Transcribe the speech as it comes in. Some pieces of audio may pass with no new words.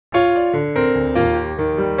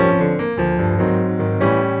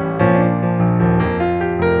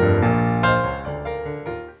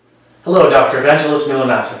Hello, Dr. Evangelos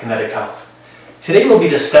Milonasa, Kinetic Health. Today we'll be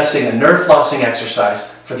discussing a nerve flossing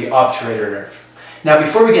exercise for the obturator nerve. Now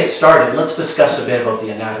before we get started, let's discuss a bit about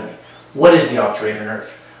the anatomy. What is the obturator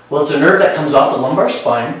nerve? Well, it's a nerve that comes off the lumbar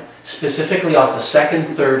spine, specifically off the second,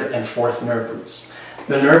 third, and fourth nerve roots.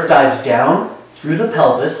 The nerve dives down through the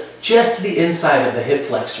pelvis, just to the inside of the hip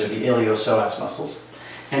flexor, the iliopsoas muscles,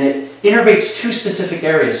 and it innervates two specific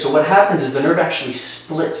areas. So what happens is the nerve actually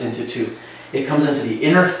splits into two. It comes into the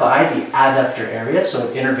inner thigh, the adductor area, so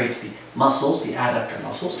it innervates the muscles, the adductor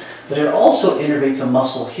muscles, but it also innervates a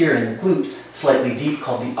muscle here in the glute, slightly deep,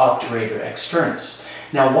 called the obturator externus.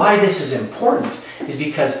 Now why this is important is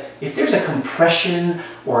because if there's a compression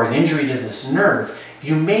or an injury to this nerve,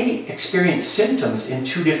 you may experience symptoms in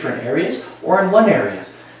two different areas or in one area.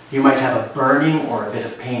 You might have a burning or a bit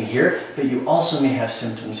of pain here, but you also may have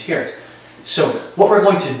symptoms here. So what we're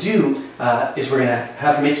going to do is we're going to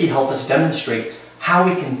have Mickey help us demonstrate how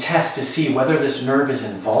we can test to see whether this nerve is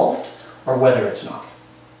involved or whether it's not.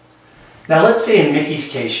 Now let's say in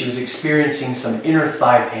Mickey's case she was experiencing some inner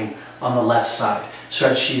thigh pain on the left side. So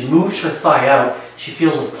as she moves her thigh out, she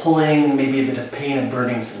feels a pulling, maybe a bit of pain and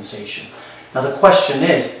burning sensation. Now the question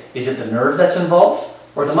is it the nerve that's involved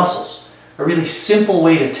or the muscles? A really simple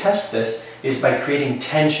way to test this is by creating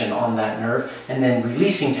tension on that nerve and then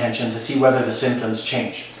releasing tension to see whether the symptoms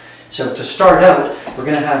change. So to start out, we're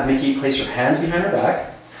going to have Mickey place her hands behind her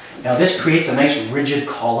back. Now this creates a nice rigid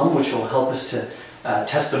column which will help us to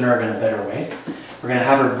test the nerve in a better way. We're going to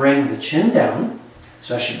have her bring the chin down.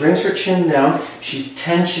 So as she brings her chin down, she's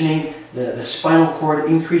tensioning the spinal cord,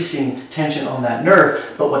 increasing tension on that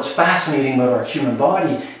nerve. But what's fascinating about our human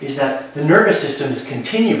body is that the nervous system is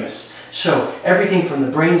continuous. So everything from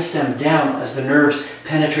the brainstem down, as the nerves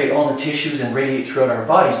penetrate all the tissues and radiate throughout our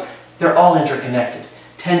bodies, they're all interconnected.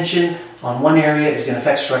 Tension on one area is going to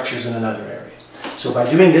affect structures in another area. So by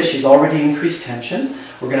doing this, she's already increased tension.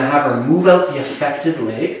 We're going to have her move out the affected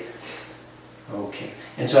leg. Okay.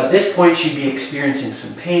 And so at this point, she'd be experiencing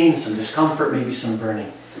some pain, some discomfort, maybe some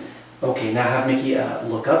burning. Okay, now have Mickey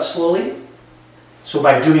look up slowly. So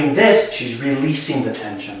by doing this, she's releasing the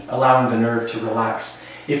tension, allowing the nerve to relax.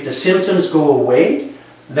 If the symptoms go away,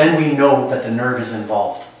 then we know that the nerve is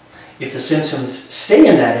involved. If the symptoms stay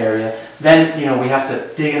in that area, then we have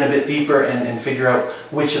to dig in a bit deeper and figure out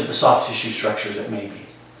which of the soft tissue structures it may be.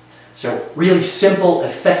 So really simple,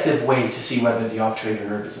 effective way to see whether the obturator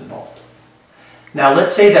nerve is involved. Now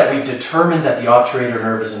let's say that we've determined that the obturator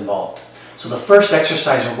nerve is involved. So the first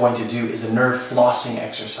exercise we're going to do is a nerve flossing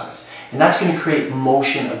exercise. And that's going to create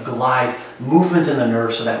motion, a glide, movement in the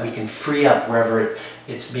nerve so that we can free up wherever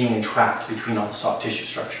it's being entrapped between all the soft tissue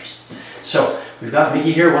structures. So we've got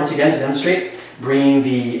Mickey here once again to demonstrate, bringing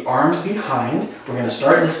the arms behind. We're going to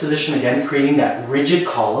start in this position again, creating that rigid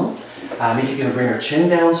column. Mickey's going to bring her chin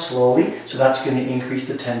down slowly, so that's going to increase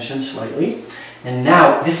the tension slightly. And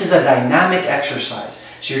now this is a dynamic exercise.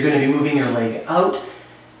 So you're going to be moving your leg out,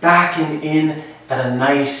 back and in at a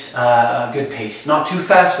nice, good pace. Not too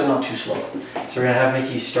fast, but not too slow. So we're going to have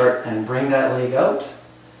Mickey start and bring that leg out.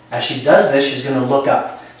 As she does this, she's going to look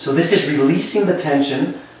up. So this is releasing the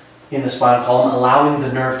tension in the spinal column, allowing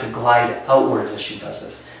the nerve to glide outwards as she does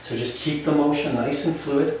this. So just keep the motion nice and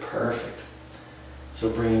fluid. Perfect. So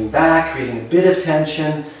bringing back, creating a bit of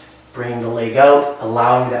tension, bringing the leg out,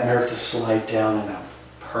 allowing that nerve to slide down and out.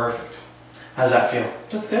 Perfect. How does that feel?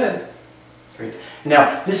 That's good. Great.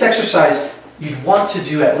 Now, this exercise you'd want to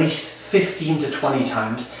do at least 15 to 20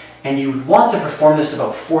 times, and you would want to perform this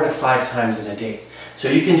about 4 to 5 times in a day. So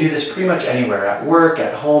you can do this pretty much anywhere, at work,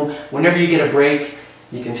 at home, whenever you get a break.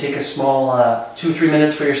 You can take a small 2-3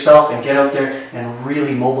 minutes for yourself and get out there and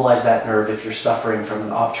really mobilize that nerve if you're suffering from an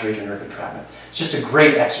obturator nerve entrapment. It's just a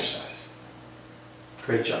great exercise.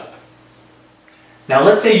 Great job. Now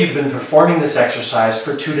let's say you've been performing this exercise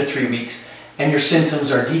for 2 to 3 weeks and your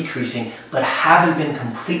symptoms are decreasing but haven't been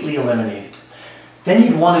completely eliminated. Then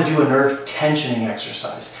you'd want to do a nerve tensioning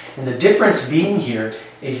exercise. And the difference being here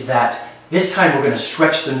is that this time we're going to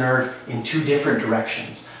stretch the nerve in 2 different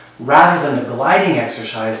directions, rather than the gliding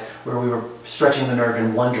exercise where we were stretching the nerve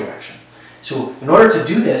in one direction. So in order to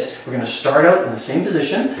do this, we're going to start out in the same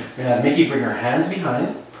position. We're going to have Mickey bring her hands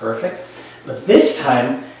behind. Perfect. But this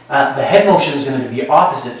time, the head motion is going to be the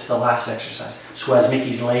opposite to the last exercise. So as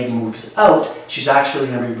Mickey's leg moves out, she's actually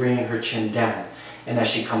going to be bringing her chin down. And as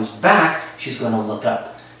she comes back, she's going to look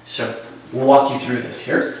up. So we'll walk you through this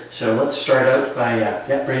here. So let's start out by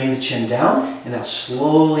bringing the chin down, and now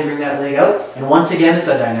slowly bring that leg out. And once again, it's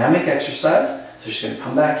a dynamic exercise. So she's going to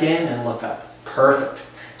come back in and look up. Perfect.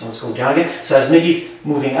 So let's go down again. So as Mickey's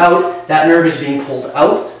moving out, that nerve is being pulled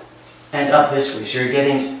out and up this way. So you're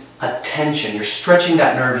getting a tension. You're stretching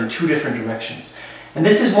that nerve in two different directions. And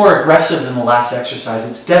this is more aggressive than the last exercise.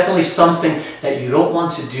 It's definitely something that you don't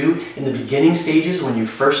want to do in the beginning stages when you've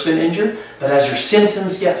first been injured, but as your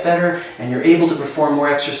symptoms get better and you're able to perform more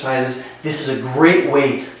exercises, this is a great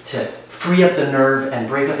way to free up the nerve and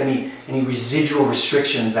break up any residual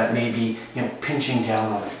restrictions that may be pinching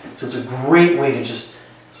down on it. So it's a great way to just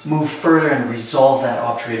move further and resolve that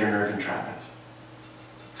obturator nerve entrapment.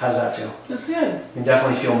 How does that feel? That's good. You can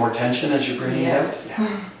definitely feel more tension as you're bringing it out? Yes. Yeah.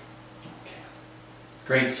 Okay.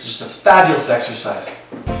 Great, it's just a fabulous exercise.